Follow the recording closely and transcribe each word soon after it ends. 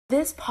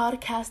This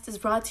podcast is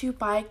brought to you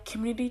by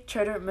Community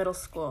Charter Middle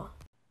School.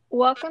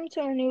 Welcome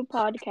to our new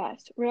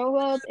podcast, Real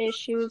World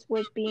Issues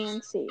with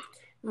BNC.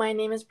 My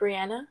name is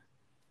Brianna.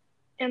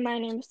 And my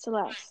name is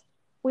Celeste.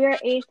 We are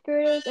 8th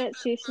graders at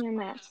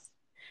CCMS.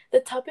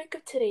 The topic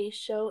of today's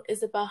show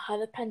is about how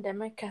the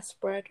pandemic has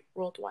spread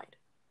worldwide.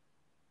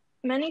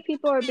 Many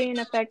people are being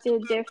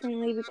affected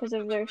differently because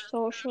of their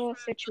social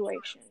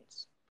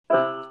situations.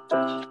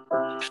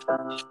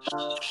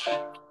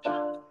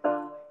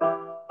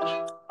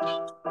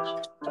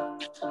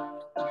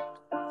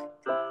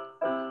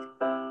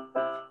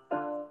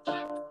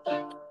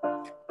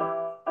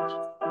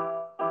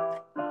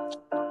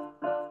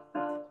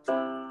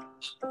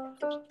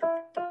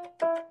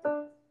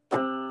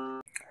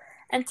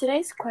 And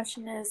today's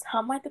question is,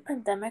 how might the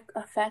pandemic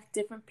affect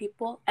different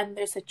people and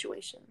their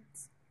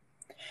situations?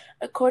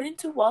 According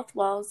to Wealth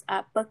Wells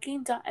at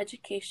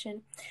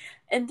Booking.Education,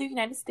 in the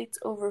United States,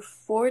 over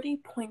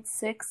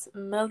 40.6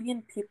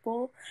 million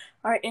people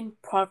are in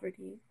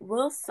poverty,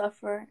 will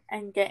suffer,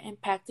 and get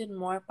impacted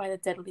more by the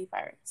deadly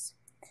virus.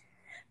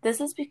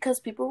 This is because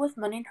people with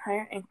money and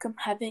higher income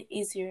have it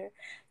easier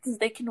since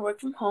they can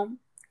work from home,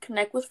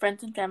 connect with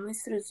friends and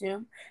families through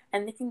Zoom,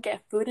 and they can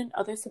get food and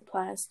other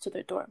supplies to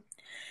their door.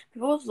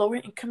 People with lower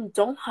income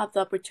don't have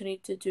the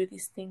opportunity to do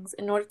these things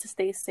in order to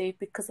stay safe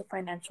because of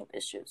financial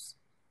issues.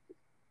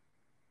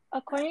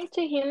 According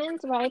to Human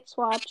Rights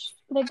Watch,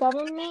 the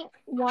government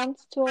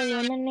wants to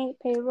eliminate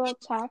payroll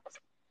tax,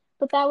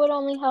 but that would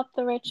only help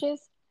the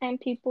richest and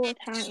people with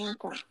high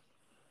income.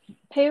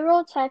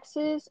 Payroll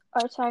taxes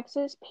are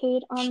taxes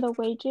paid on the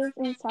wages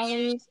and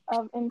salaries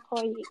of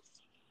employees.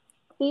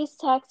 These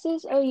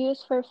taxes are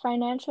used for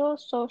financial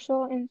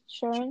social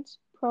insurance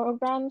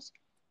programs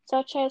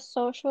such as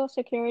Social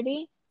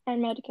Security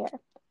and Medicare.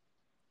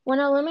 When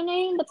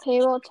eliminating the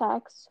payroll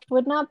tax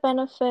would not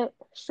benefit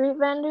street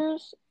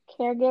vendors,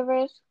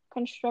 caregivers,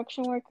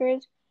 construction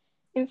workers,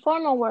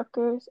 informal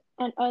workers,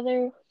 and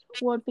others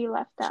would be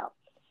left out.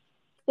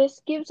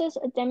 This gives us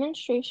a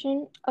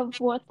demonstration of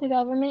what the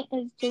government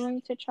is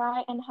doing to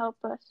try and help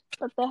us,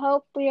 but the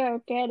help we are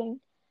getting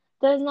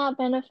does not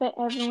benefit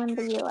everyone in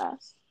the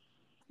U.S.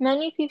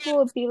 Many people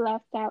would be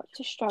left out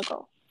to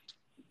struggle.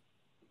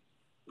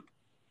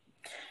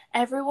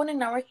 Everyone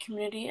in our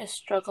community is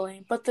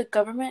struggling, but the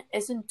government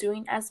isn't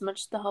doing as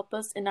much to help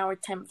us in our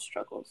time of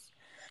struggles.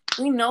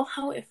 We know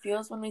how it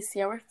feels when we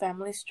see our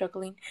families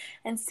struggling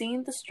and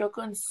seeing the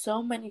struggle in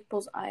so many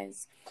people's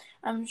eyes.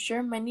 I'm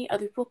sure many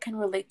other people can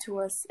relate to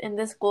us in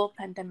this global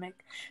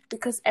pandemic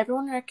because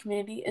everyone in our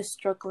community is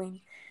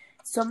struggling.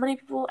 So many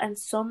people and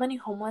so many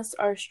homeless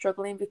are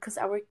struggling because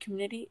our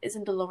community is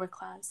in the lower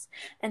class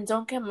and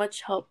don't get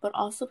much help, but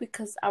also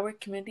because our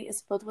community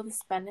is filled with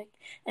Hispanic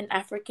and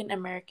African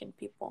American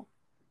people.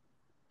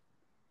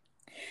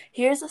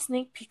 Here's a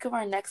sneak peek of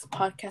our next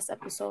podcast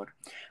episode.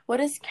 What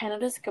is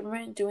Canada's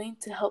government doing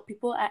to help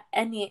people at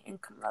any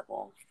income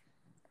level?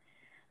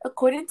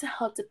 According to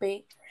Health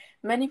Debate,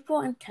 many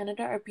people in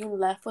Canada are being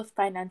left with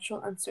financial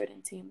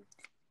uncertainty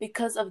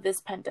because of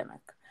this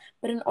pandemic.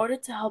 But in order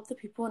to help the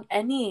people in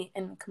any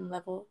income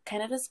level,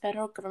 Canada's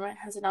federal government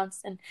has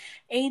announced an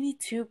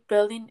 $82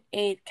 billion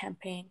aid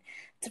campaign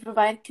to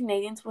provide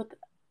Canadians with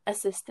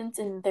assistance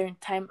in their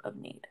time of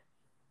need.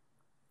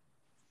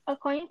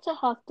 According to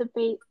Health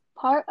Debate,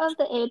 part of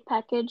the aid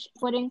package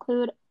would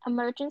include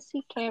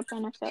emergency care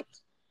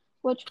benefits,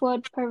 which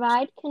would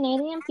provide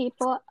Canadian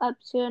people up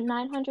to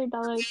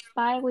 $900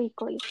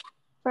 bi-weekly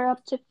for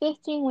up to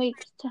 15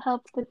 weeks to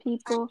help the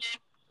people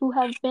who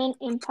have been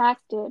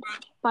impacted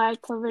by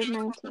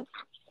COVID-19.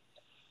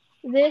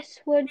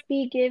 This would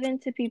be given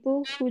to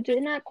people who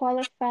did not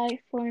qualify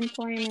for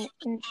employment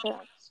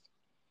insurance.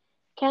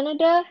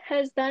 Canada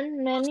has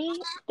done many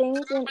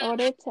things in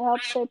order to help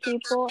the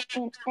people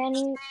in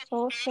any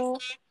social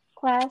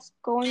class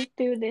going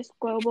through this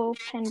global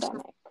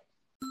pandemic.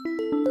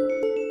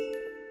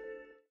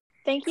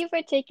 Thank you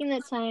for taking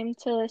the time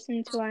to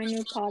listen to our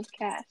new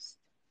podcast.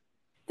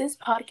 This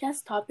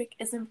podcast topic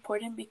is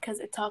important because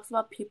it talks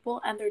about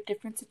people and their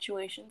different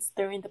situations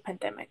during the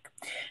pandemic.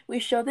 We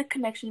show the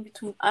connection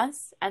between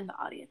us and the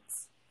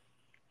audience.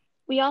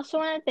 We also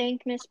want to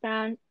thank Ms.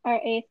 Brown, our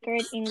 8th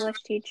grade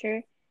English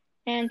teacher,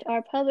 and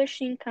our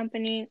publishing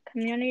company,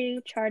 Community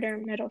Charter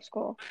Middle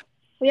School.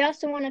 We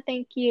also want to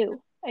thank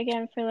you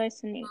again for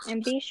listening,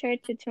 and be sure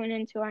to tune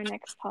into our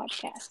next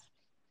podcast.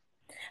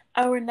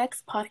 Our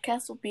next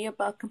podcast will be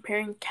about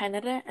comparing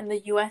Canada and the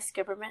U.S.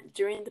 government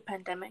during the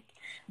pandemic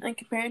and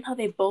comparing how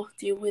they both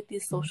deal with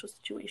these social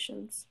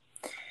situations.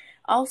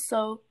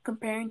 Also,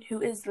 comparing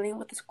who is dealing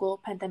with this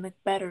global pandemic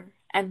better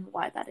and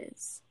why that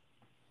is.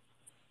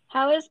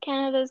 How is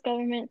Canada's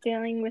government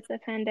dealing with the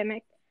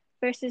pandemic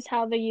versus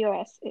how the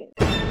U.S.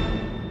 is?